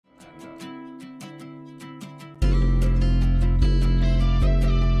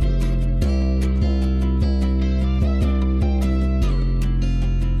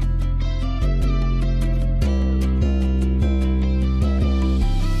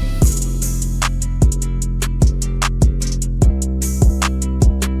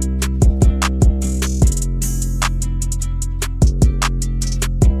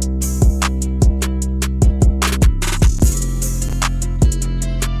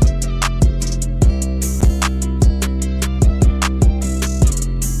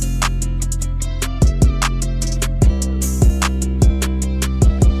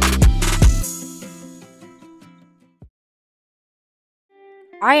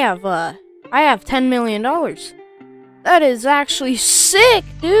I have $10 million. That is actually sick,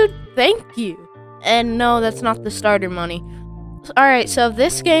 dude. Thank you. And no, that's not the starter money. Alright, so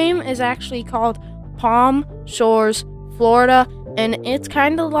this game is actually called Palm Shores, Florida, and it's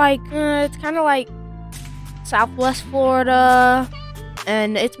kind of like Southwest Florida,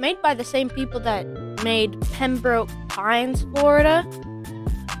 and it's made by the same people that made Pembroke Pines, Florida.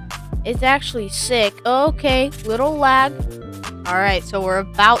 It's actually sick. Okay, little lag. Alright, so we're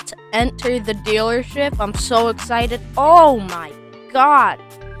about to enter the dealership. I'm so excited. Oh my god.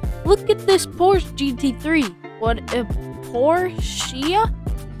 Look at this Porsche GT3. What a Porsche?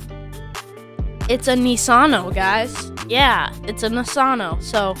 It's a Nissano, guys. Yeah, it's a Nissano.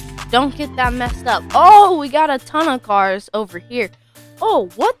 So don't get that messed up. Oh, we got a ton of cars over here. Oh,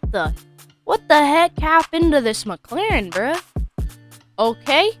 what the heck happened to this McLaren, bruh?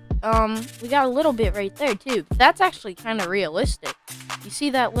 Okay. We got a little bit right there, too. That's actually kind of realistic. You see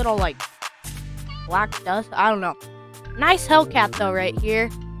that little, like, black dust? I don't know. Nice Hellcat, though, right here.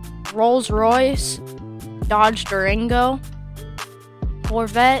 Rolls Royce. Dodge Durango.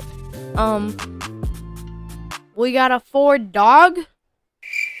 Corvette. We got a Ford Dog.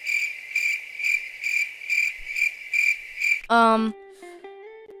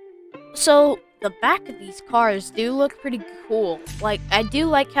 So the back of these cars do look pretty cool. Like, I do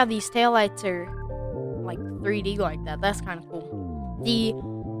like how these taillights are, like, 3D like that. That's kind of cool. The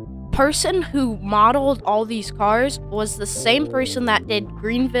person who modeled all these cars was the same person that did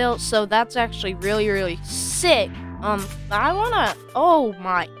Greenville, so that's actually really, really sick. I wanna... Oh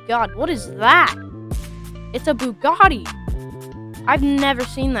my god, what is that? It's a Bugatti. I've never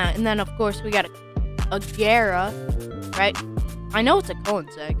seen that. And then, of course, we got a Gara, right? I know it's a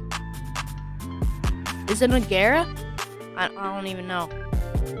Koenigsegg. Is it a Gara? I don't even know.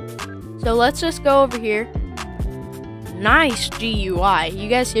 So let's just go over here. Nice GUI. You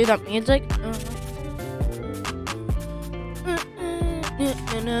guys hear that music?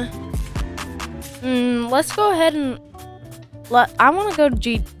 Let's go ahead and... I want to go to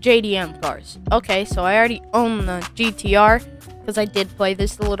JDM cars. Okay, so I already own the GTR because I did play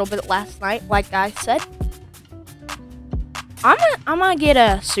this a little bit last night, like I said. I'm gonna get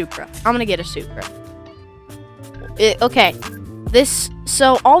a Supra. Okay,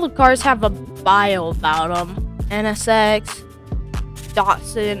 so all the cars have a bio about them. NSX,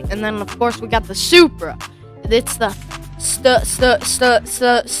 Datsun, and then of course we got the Supra. It's the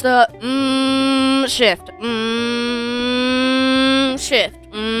shift. Shift.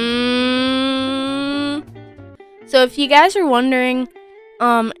 So if you guys are wondering,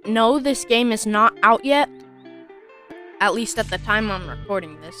 no, this game is not out yet. At least at the time I'm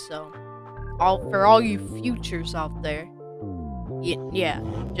recording this, so for all you futures out there, yeah,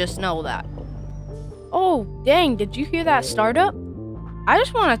 just know that. Oh, dang, did you hear that startup? I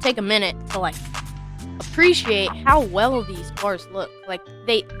just want to take a minute to, like, appreciate how well these cars look. Like,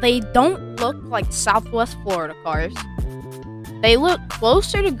 they don't look like Southwest Florida cars. They look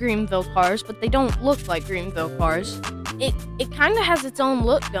closer to Greenville cars, but they don't look like Greenville cars. It kind of has its own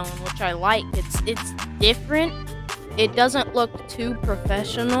look going, which I like. It's different. It doesn't look too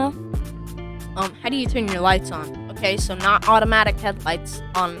professional. How do you turn your lights on? Okay, so not automatic headlights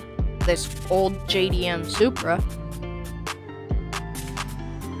on this old JDM Supra.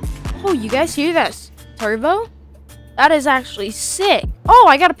 Oh, you guys hear that turbo? That is actually sick. Oh,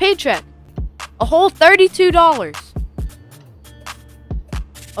 I got a paycheck. A whole $32.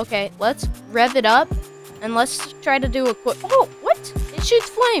 Okay, let's rev it up and let's try to do a quick... Oh, what? It shoots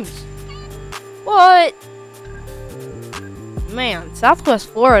flames. What? Man, Southwest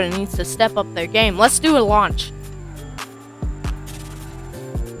Florida needs to step up their game. Let's do a launch.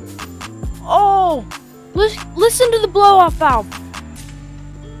 Oh, listen to the blow-off valve.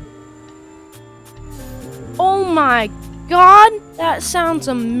 Oh my god, that sounds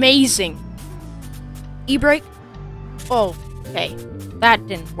amazing. E-brake. Oh, okay, that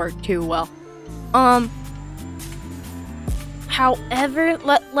didn't work too well. However,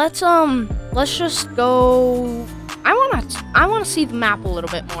 let's just go. I wanna see the map a little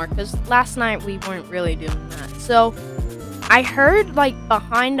bit more because last night we weren't really doing that. So I heard, like,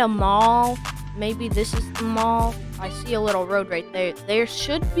 behind a mall, maybe this is the mall. I see a little road right there. There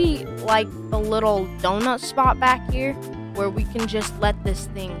should be, like, a little donut spot back here where we can just let this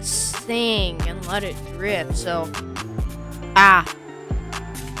thing sing and let it drift. So,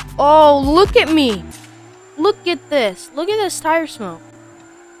 oh, look at me. Look at this. Look at this tire smoke.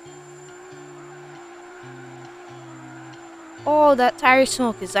 Oh, that tire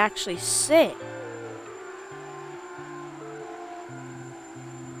smoke is actually sick.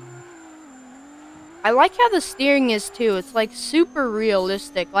 I like how the steering is too. It's like super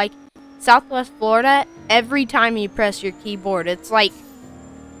realistic. Like Southwest Florida, every time you press your keyboard, it's like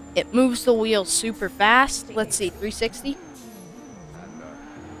it moves the wheel super fast. Let's see, 360.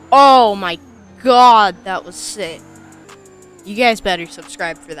 Oh my god, that was sick. You guys better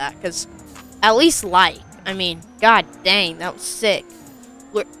subscribe for that, because at least like. I mean, god dang, that was sick.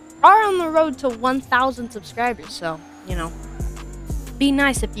 We are on the road to 1,000 subscribers, so, you know, be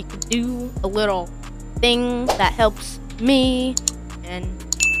nice if you could do a little thing that helps me and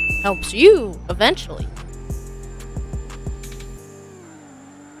helps you eventually.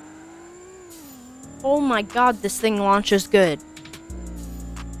 Oh my god, this thing launches good.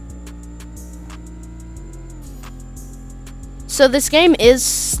 So this game is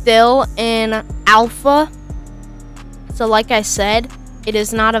still in alpha. So like I said, it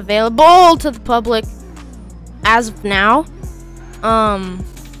is not available to the public as of now.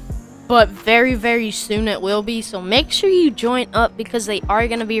 But very, very soon it will be. So make sure you join up, because they are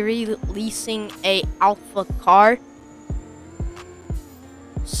going to be releasing a alpha car.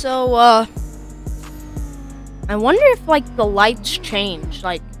 So, I wonder if, like, the lights change.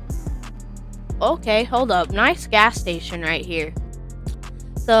 Like, okay, hold up. Nice gas station right here.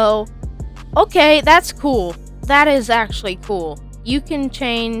 So, okay, that's cool. That is actually cool. You can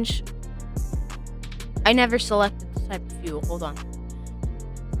change. I never selected the type of fuel. Hold on.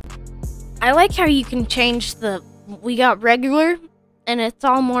 I like how you can change the. We got regular, and it's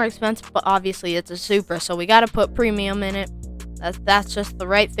all more expensive, but obviously it's a Supra, so we gotta put premium in it. That's just the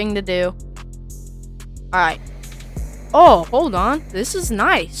right thing to do. Alright. Oh, hold on. This is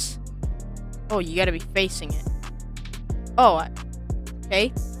nice. Oh, you gotta be facing it. Oh,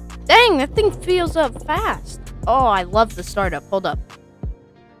 okay. Dang, that thing feels up fast. Oh, I love the startup. Hold up.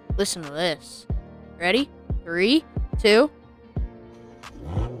 Listen to this. Ready? 3, 2.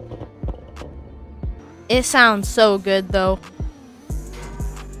 It sounds so good, though.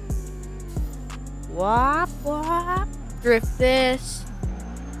 Wop, wop. Drift this.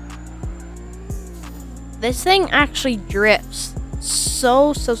 This thing actually drifts.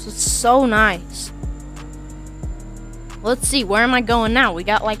 So nice. Let's see, where am I going now? We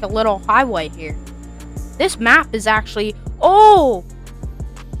got like a little highway here. This map is actually... Oh!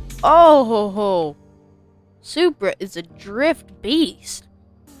 Oh ho ho. Supra is a drift beast.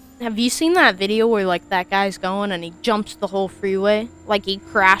 Have you seen that video where like that guy's going and he jumps the whole freeway? Like he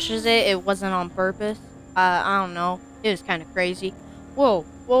crashes it. It wasn't on purpose. I don't know. It was kind of crazy. Whoa.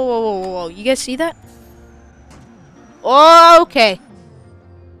 Whoa, whoa, whoa, whoa. You guys see that? Oh, okay.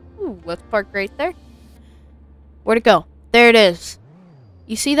 Ooh, let's park right there. Where'd it go? There it is.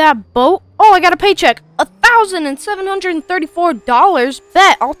 You see that boat? Oh, I got a paycheck. $1,734.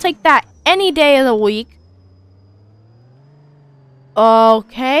 Bet. I'll take that any day of the week.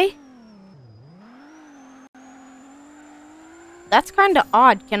 Okay. That's kind of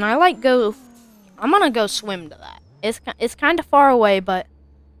odd. Can I like go... I'm gonna go swim to that. It's kind of far away, but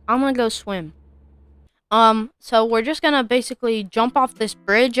I'm gonna go swim. So we're just gonna basically jump off this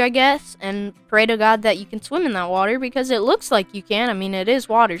bridge, I guess, and pray to God that you can swim in that water, because it looks like you can. I mean, it is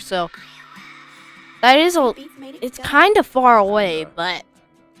water, so that is it's kind of far away, but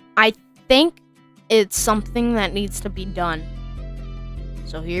I think it's something that needs to be done.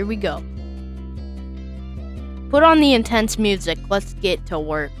 So here we go. Put on the intense music. Let's get to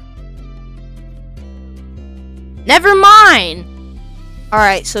work. Never mind!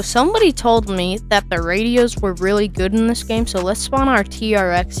 Alright, so somebody told me that the radios were really good in this game, so let's spawn our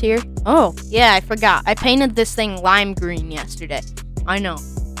TRX here. Oh, yeah, I forgot. I painted this thing lime green yesterday. I know.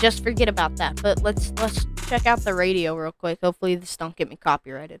 Just forget about that. But let's check out the radio real quick. Hopefully this don't get me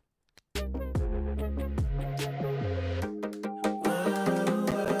copyrighted.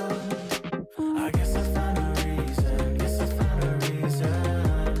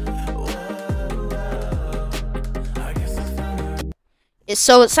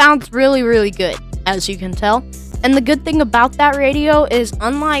 So it sounds really, really good, as you can tell. And the good thing about that radio is,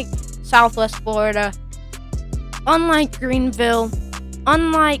 unlike Southwest Florida, unlike Greenville,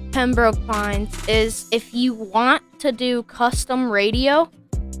 unlike Pembroke Pines, is if you want to do custom radio,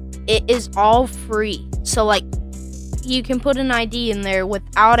 it is all free. So like, you can put an ID in there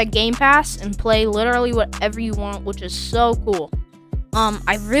without a game pass and play literally whatever you want, which is so cool.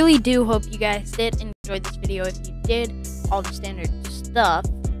 I really do hope you guys did enjoy this video. If you did, all the standard stuff,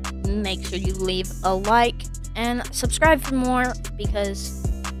 make sure you leave a like and subscribe for more, because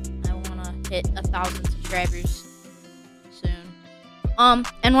I want to hit 1,000 subscribers soon.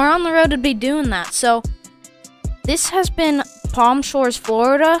 And we're on the road to be doing that. So this has been Palm Shores,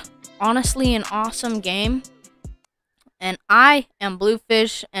 Florida. Honestly, an awesome game. And I am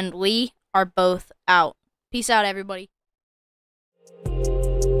BlueFish, and we are both out. Peace out, everybody.